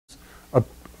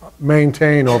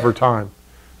maintain over time.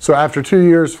 So after 2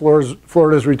 years,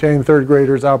 Florida's retained third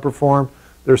graders outperform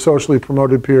their socially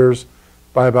promoted peers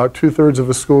by about 2/3 of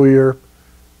a school year.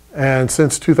 And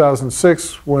since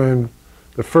 2006, when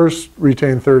the first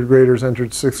retained third graders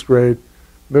entered sixth grade,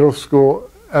 middle school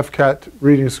FCAT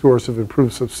reading scores have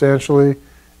improved substantially,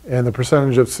 and the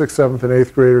percentage of 6th, 7th, and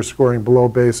 8th graders scoring below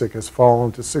basic has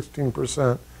fallen to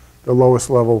 16%, the lowest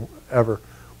level ever.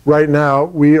 Right now,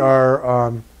 we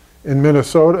are in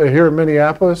Minnesota, here in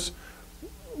Minneapolis,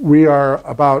 we are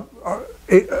about,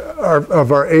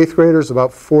 of our 8th graders,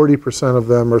 about 40% of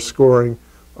them are scoring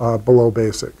below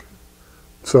basic.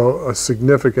 So a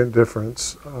significant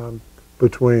difference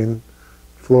between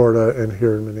Florida and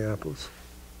here in Minneapolis.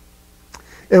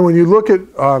 And when you look at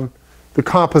the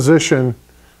composition,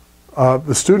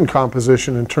 the student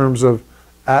composition in terms of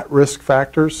at-risk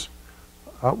factors,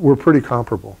 we're pretty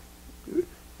comparable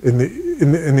in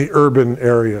the urban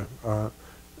area.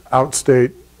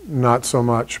 Outstate, not so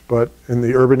much, but in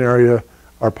the urban area,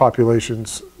 our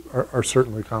populations are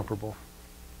certainly comparable.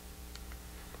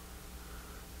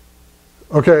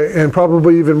 Okay, and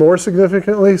probably even more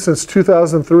significantly, since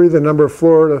 2003, the number of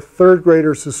Florida third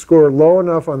graders who score low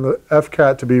enough on the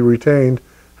FCAT to be retained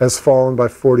has fallen by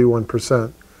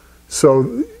 41%.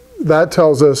 So that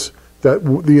tells us that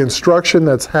the instruction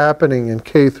that's happening in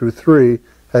K through 3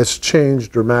 has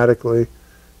changed dramatically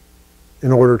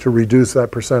in order to reduce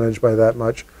that percentage by that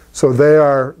much. So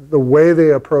the way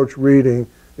they approach reading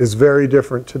is very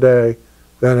different today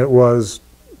than it was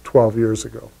 12 years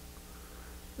ago.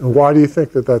 And why do you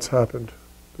think that that's happened?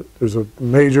 There's a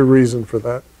major reason for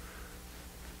that.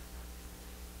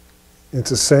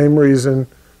 It's the same reason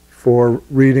for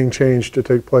reading change to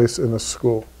take place in a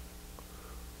school.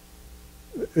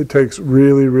 It takes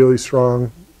really, really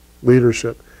strong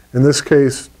leadership. In this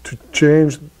case, to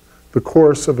change the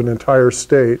course of an entire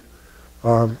state,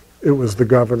 it was the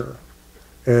governor.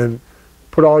 And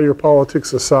put all your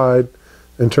politics aside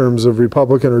in terms of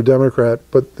Republican or Democrat,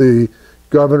 but the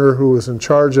governor who was in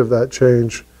charge of that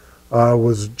change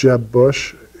was Jeb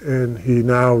Bush, and he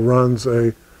now runs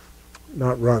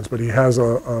but he has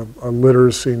a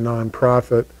literacy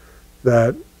nonprofit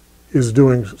that is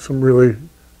doing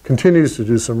continues to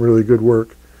do some really good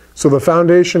work. So the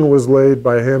foundation was laid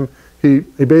by him. He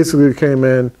basically came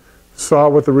in, saw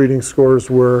what the reading scores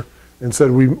were, and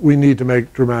said we need to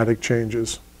make dramatic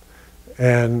changes,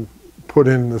 and put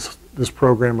in this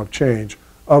program of change,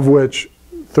 of which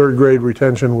third grade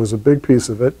retention was a big piece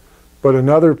of it, but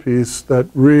another piece that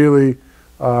really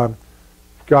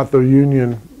got the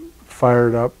union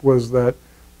fired up was that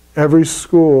every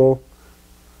school,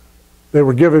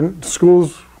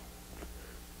 schools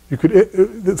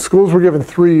were given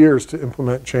 3 years to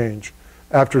implement change.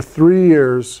 After 3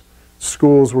 years,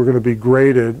 schools were going to be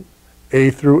graded A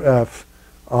through F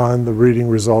on the reading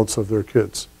results of their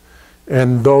kids.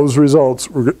 And those results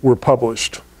were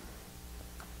published.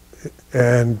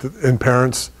 And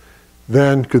parents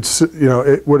then could,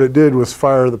 what it did was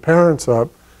fire the parents up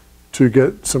to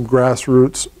get some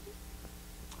grassroots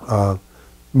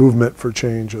movement for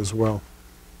change as well.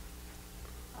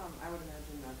 I would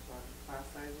imagine that class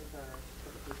sizes are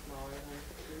typically smaller than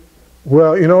 3.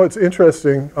 Well, it's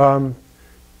interesting.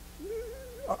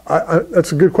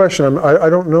 That's a good question. I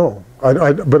don't know.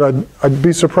 But I'd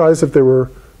be surprised if they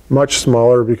were much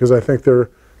smaller, because I think their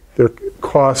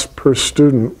cost per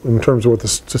student in terms of what the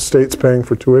state's paying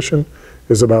for tuition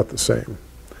is about the same.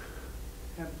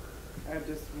 I'm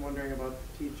just wondering about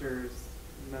the teachers'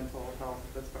 mental health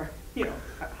as far,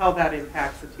 how that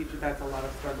impacts the teacher. That's a lot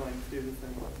of struggling students.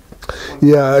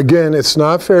 Yeah, again, it's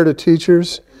not fair to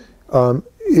teachers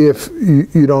if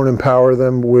you don't empower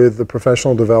them with the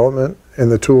professional development and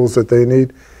the tools that they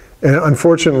need. And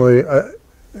unfortunately,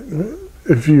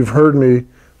 if you've heard me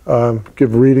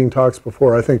give reading talks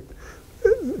before, I think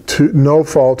to no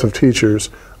fault of teachers,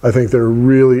 I think they're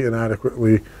really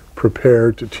inadequately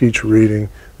prepared to teach reading.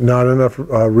 Not enough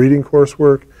reading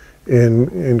coursework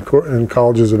in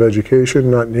colleges of education,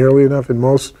 not nearly enough in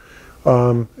most.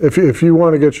 If you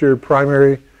want to get your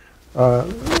primary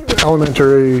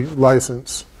elementary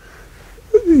license,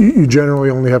 you generally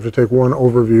only have to take one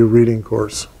overview reading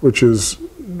course, which is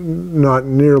not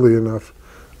nearly enough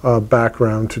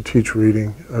background to teach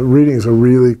reading. Reading is a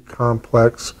really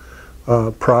complex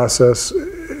process.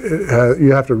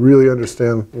 You have to really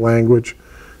understand language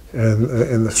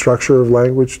and the structure of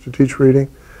language to teach reading,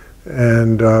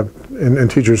 and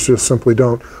teachers just simply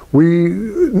don't. We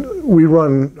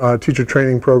run teacher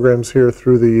training programs here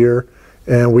through the year,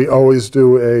 and we always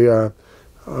do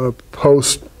a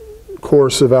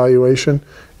post-course evaluation,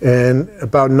 And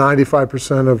about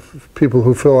 95% of people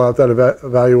who fill out that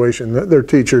evaluation, they're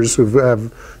teachers who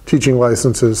have teaching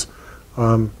licenses,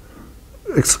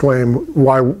 exclaim,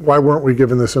 why weren't we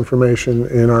given this information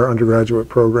in our undergraduate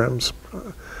programs?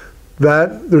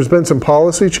 There's been some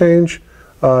policy change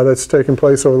that's taken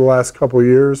place over the last couple of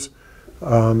years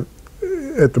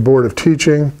at the Board of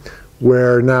Teaching,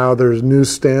 where now there's new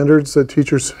standards that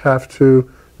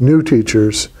new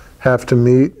teachers have to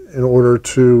meet in order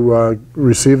to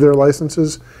receive their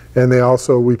licenses. And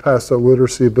we passed a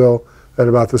literacy bill at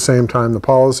about the same time the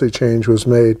policy change was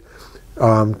made.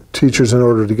 Teachers, in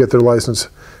order to get their license,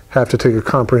 have to take a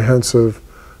comprehensive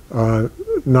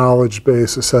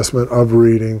knowledge-based assessment of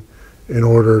reading they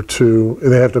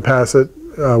have to pass it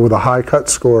with a high cut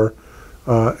score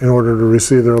in order to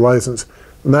receive their license.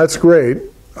 And that's great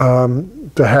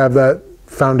to have that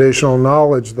foundational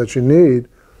knowledge that you need,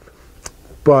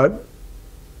 but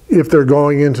if they're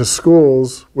going into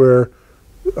schools where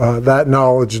that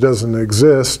knowledge doesn't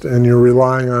exist and you're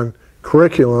relying on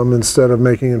curriculum instead of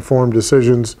making informed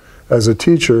decisions as a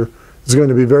teacher, it's going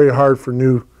to be very hard for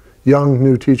young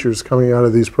new teachers coming out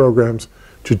of these programs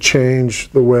to change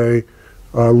the way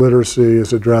literacy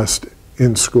is addressed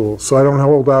in school. So I don't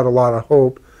hold out a lot of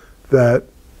hope that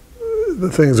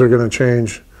the things are going to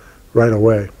change right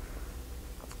away.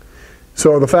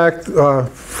 So the fact,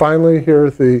 finally here,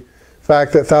 the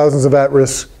fact that thousands of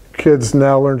at-risk kids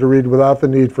now learn to read without the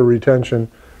need for retention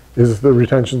is the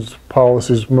retention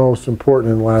policy's most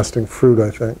important and lasting fruit,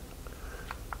 I think.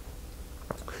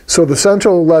 So the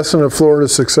central lesson of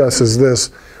Florida's success is this: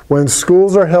 when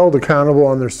schools are held accountable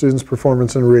on their students'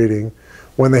 performance in reading,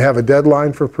 when they have a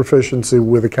deadline for proficiency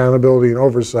with accountability and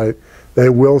oversight, they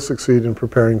will succeed in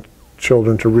preparing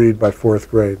children to read by 4th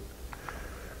grade.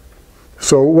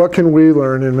 So what can we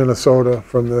learn in Minnesota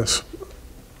from this?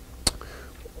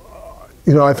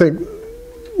 I think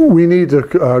we need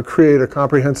to create a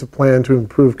comprehensive plan to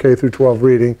improve K through 12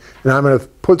 reading, and I'm going to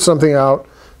put something out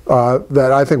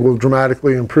that I think will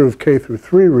dramatically improve K through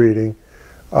 3 reading,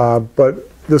 but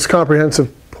this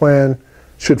comprehensive plan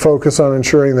should focus on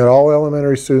ensuring that all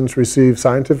elementary students receive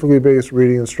scientifically based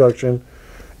reading instruction,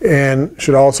 and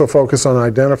should also focus on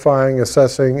identifying,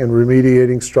 assessing, and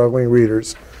remediating struggling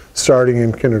readers starting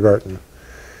in kindergarten.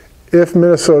 If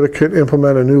Minnesota could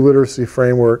implement a new literacy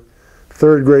framework,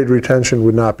 3rd grade retention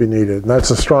would not be needed. And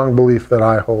that's a strong belief that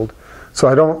I hold. So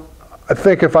I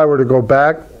think if I were to go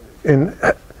back in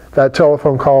that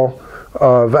telephone call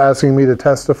of asking me to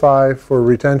testify for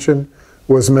retention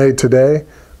was made today,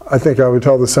 I think I would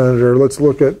tell the senator, let's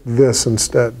look at this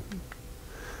instead.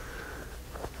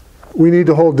 We need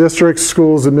to hold districts,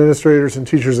 schools, administrators, and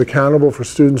teachers accountable for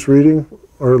students' reading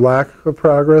or lack of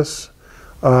progress.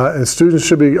 And students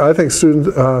should be, I think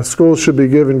schools should be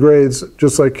given grades,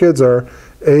 just like kids are,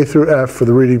 A through F for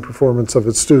the reading performance of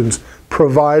its students,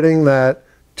 providing that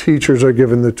teachers are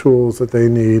given the tools that they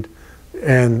need.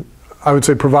 And I would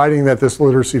say providing that this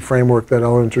literacy framework that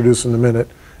I'll introduce in a minute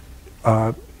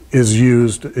is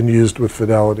used with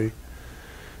fidelity.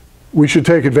 We should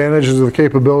take advantages of the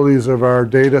capabilities of our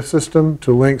data system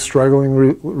to link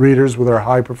struggling readers with our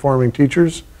high-performing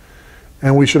teachers.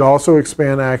 And we should also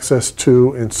expand access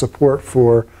to and support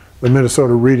for the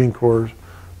Minnesota Reading Corps,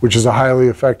 which is a highly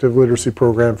effective literacy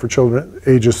program for children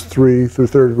ages 3 through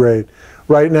 3rd grade.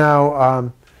 Right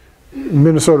now,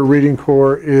 Minnesota Reading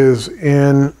Corps is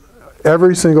in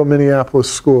every single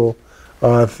Minneapolis school,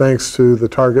 thanks to the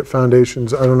Target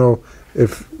Foundations. I don't know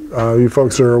if you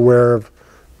folks are aware of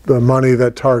the money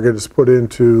that Target has put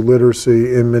into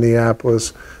literacy in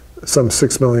Minneapolis, some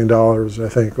 $6 million, I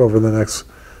think, over the next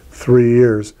 3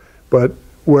 years. But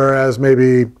whereas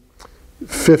maybe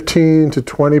 15 to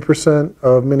 20%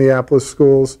 of Minneapolis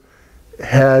schools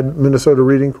had Minnesota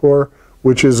Reading Corps,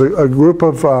 which is a group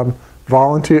of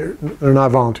they're not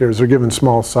volunteers, they're given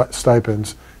small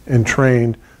stipends and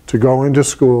trained to go into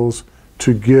schools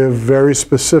to give very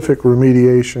specific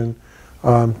remediation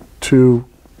to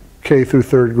K through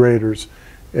 3rd graders.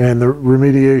 And the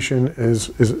remediation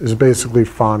is basically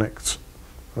phonics,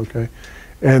 okay?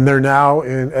 And they're now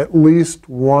in at least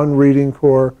one Reading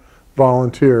Corps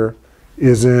volunteer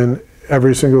is in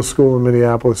every single school in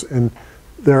Minneapolis, and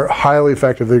they're highly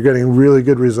effective. They're getting really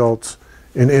good results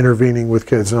in intervening with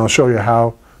kids, and I'll show you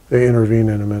how they intervene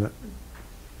in a minute.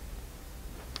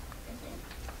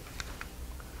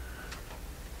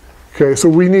 Okay, so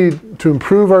we need to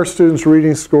improve our students'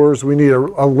 reading scores. We need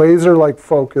a laser-like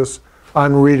focus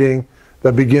on reading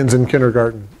that begins in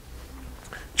kindergarten.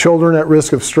 Children at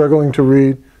risk of struggling to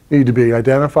read need to be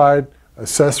identified,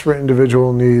 assessed for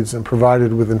individual needs, and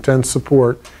provided with intense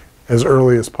support as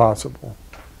early as possible.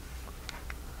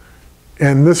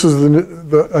 And this is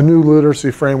a new literacy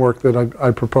framework that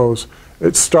I propose.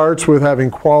 It starts with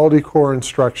having quality core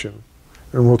instruction,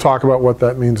 and we'll talk about what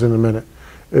that means in a minute.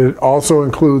 It also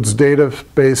includes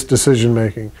data-based decision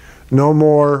making. No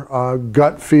more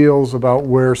gut feels about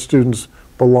where students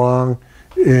belong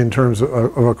in terms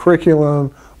of a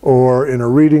curriculum or in a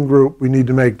reading group. We need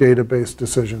to make data-based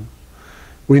decisions.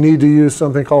 We need to use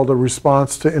something called a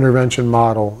response to intervention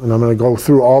model, and I'm going to go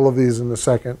through all of these in a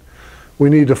second. We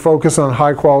need to focus on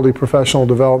high-quality professional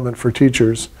development for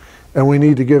teachers, and we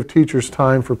need to give teachers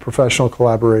time for professional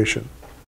collaboration.